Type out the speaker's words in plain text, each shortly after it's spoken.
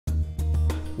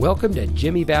Welcome to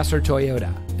Jimmy Vasser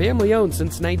Toyota, family owned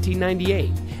since 1998.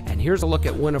 And here's a look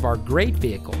at one of our great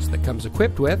vehicles that comes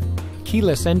equipped with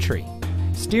keyless entry,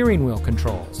 steering wheel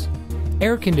controls,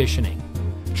 air conditioning,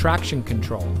 traction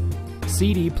control,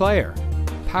 CD player,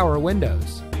 power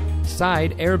windows,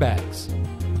 side airbags,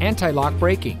 anti-lock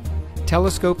braking,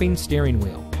 telescoping steering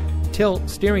wheel, tilt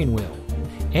steering wheel,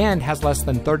 and has less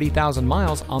than 30,000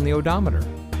 miles on the odometer.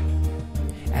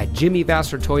 At Jimmy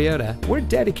Vasser Toyota, we're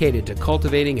dedicated to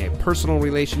cultivating a personal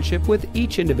relationship with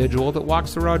each individual that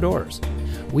walks through our doors.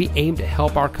 We aim to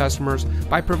help our customers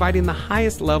by providing the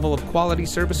highest level of quality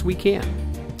service we can.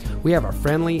 We have a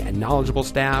friendly and knowledgeable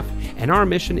staff, and our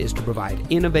mission is to provide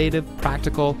innovative,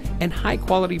 practical, and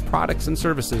high-quality products and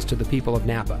services to the people of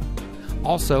Napa.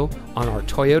 Also, on our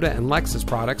Toyota and Lexus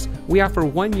products, we offer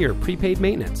 1-year prepaid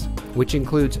maintenance, which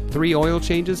includes 3 oil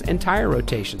changes and tire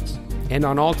rotations. And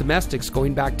on all domestics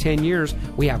going back 10 years,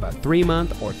 we have a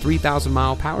 3-month or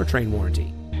 3,000-mile powertrain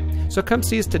warranty. So come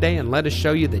see us today and let us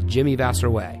show you the Jimmy Vasser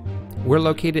way. We're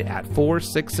located at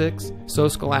 466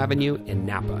 Soscol Avenue in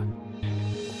Napa.